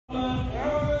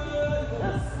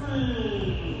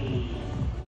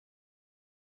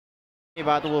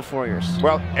About the Wolf Warriors?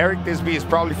 Well, Eric Tisby is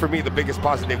probably for me the biggest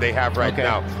positive they have right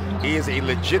now. He is a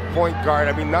legit point guard.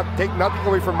 I mean, take nothing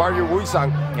away from Mario Wuisang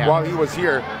while he was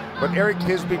here, but Eric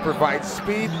Tisby provides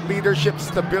speed, leadership,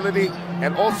 stability,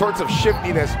 and all sorts of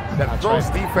shiftiness that throws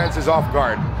defenses off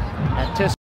guard. And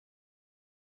Tisby.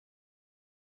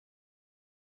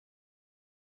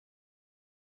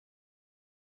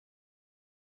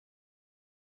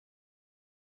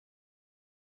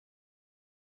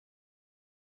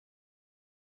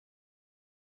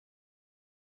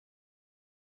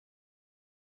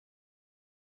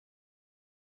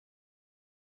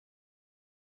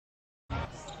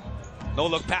 No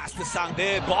look pass to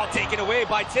Sangde, ball taken away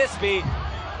by Tisby,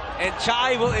 and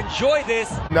Chai will enjoy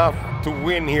this. Enough to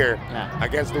win here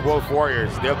against the Wolf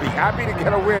Warriors. They'll be happy to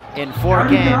get a win. In 4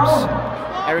 games,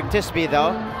 Eric Tisby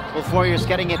though, Wolf Warriors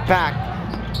getting it back.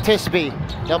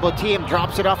 Tisby, double team,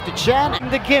 drops it off to Chen,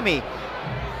 and the gimme.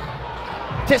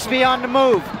 Tisby on the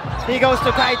move. He goes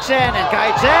to Kai Chen, and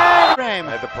Kai Chen.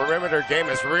 And the perimeter game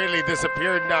has really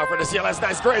disappeared now for the CLS.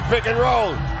 Nice, great pick and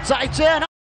roll. Kai Chen.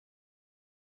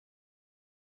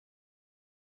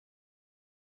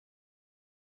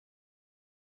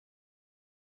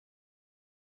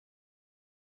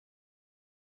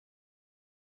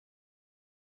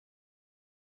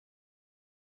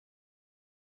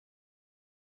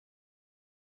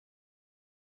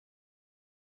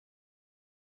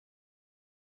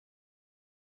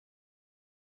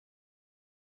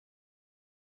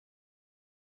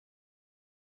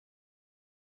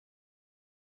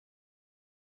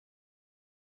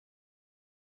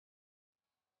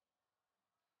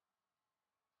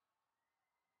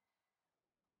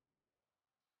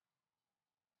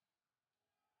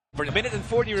 For a minute and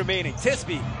 40 remaining,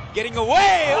 Tisby getting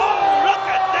away. Oh, look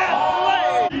at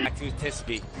that play! Back to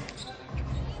Tisby.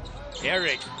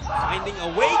 Eric finding a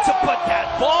way to put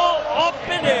that ball up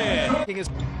and in.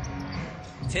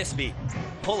 Tisby,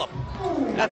 pull up.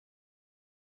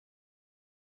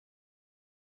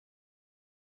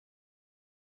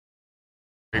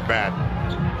 Very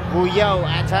bad. Wu Yao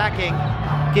attacking,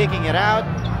 kicking it out.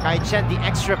 Kai Chen the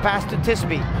extra pass to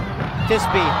Tisby.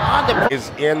 Tisby on the is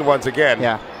in once again.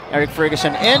 Yeah. Eric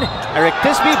Ferguson in. Eric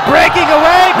Tisby breaking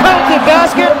away. Count the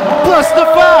basket plus the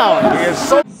foul. He is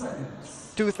so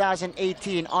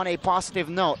 2018 on a positive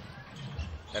note.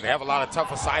 And they have a lot of tough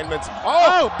assignments.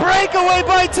 Oh, breakaway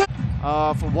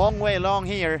by for Wong Wei Long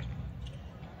here,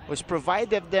 which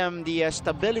provided them the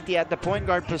stability at the point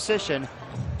guard position.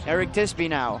 Eric Tisby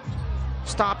now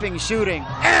stopping, shooting,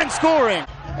 and scoring.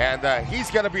 And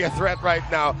he's going to be a threat right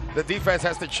now. The defense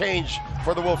has to change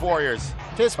for the Wolf Warriors.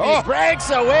 Tisby breaks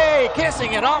away,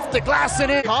 kissing it off the glass and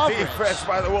in. Defense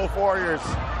by the Wolf Warriors.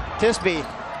 Tisby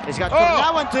has got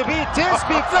that one to beat.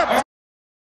 Tisby flips.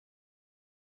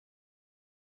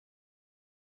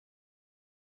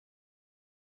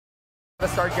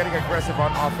 Let's start getting aggressive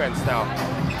on offense now.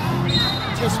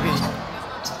 Tisby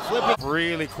flipping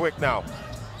really quick now.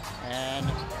 And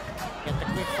get the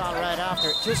quick foul right after.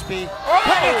 Tisby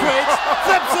penetrates,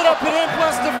 flips it up and in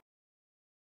plus the.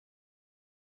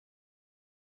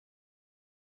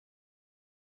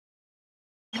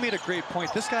 You made a great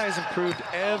point. This guy has improved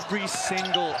every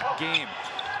single game.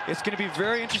 It's going to be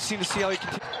very interesting to see how he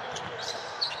continues.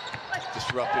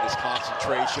 Disrupted his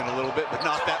concentration a little bit, but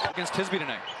not that against Tisby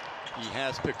tonight. He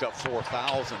has picked up 4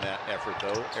 fouls in that effort,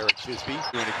 though. Eric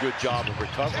Tisby doing a good job of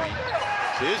recovering.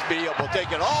 Tisby will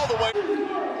take it all the way.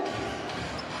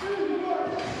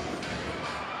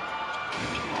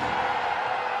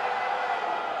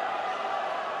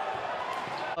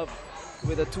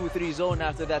 With a 2-3 zone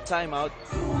after that timeout.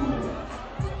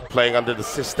 Playing under the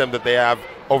system that they have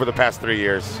over the past 3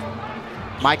 years.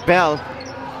 Mike Bell.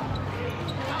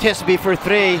 Tisby for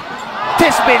 3.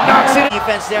 Tisby knocks it.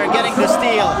 Defense there getting the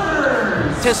steal.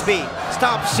 Tisby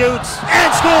stops, shoots,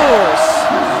 and scores.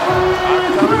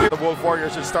 The Wolf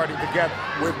Warriors are starting to get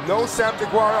with no Sam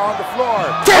DeGuara on the floor.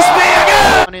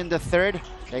 Tisby again! In the third,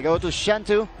 they go to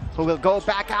Shentu, who will go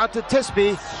back out to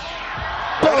Tisby.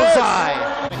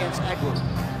 Bullseye! Against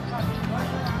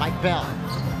Egu. Mike Bell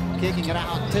kicking it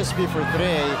out. Tisby for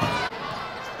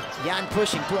 3. Yan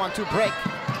pushing, 2-on-2 break.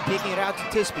 Kicking it out to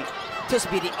Tisby.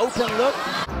 Tisby, the open look.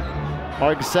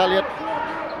 Marcus Elliott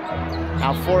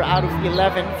now 4 out of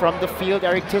 11 from the field.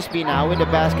 Eric Tisby now in the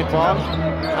basketball.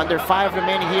 Under 5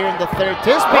 remaining here in the third.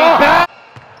 Tisby.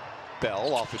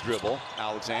 Bell off the dribble.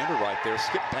 Alexander right there.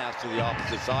 Skip pass to the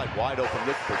opposite side. Wide open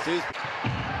look for Tisby.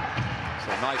 So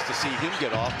nice to see him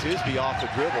get off. Tisby off the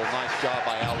dribble. Nice job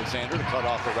by Alexander to cut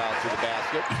off the route to the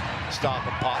basket. Stop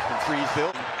and pop from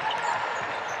Freesville.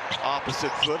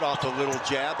 Opposite foot off the little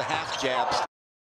jab, the half jab.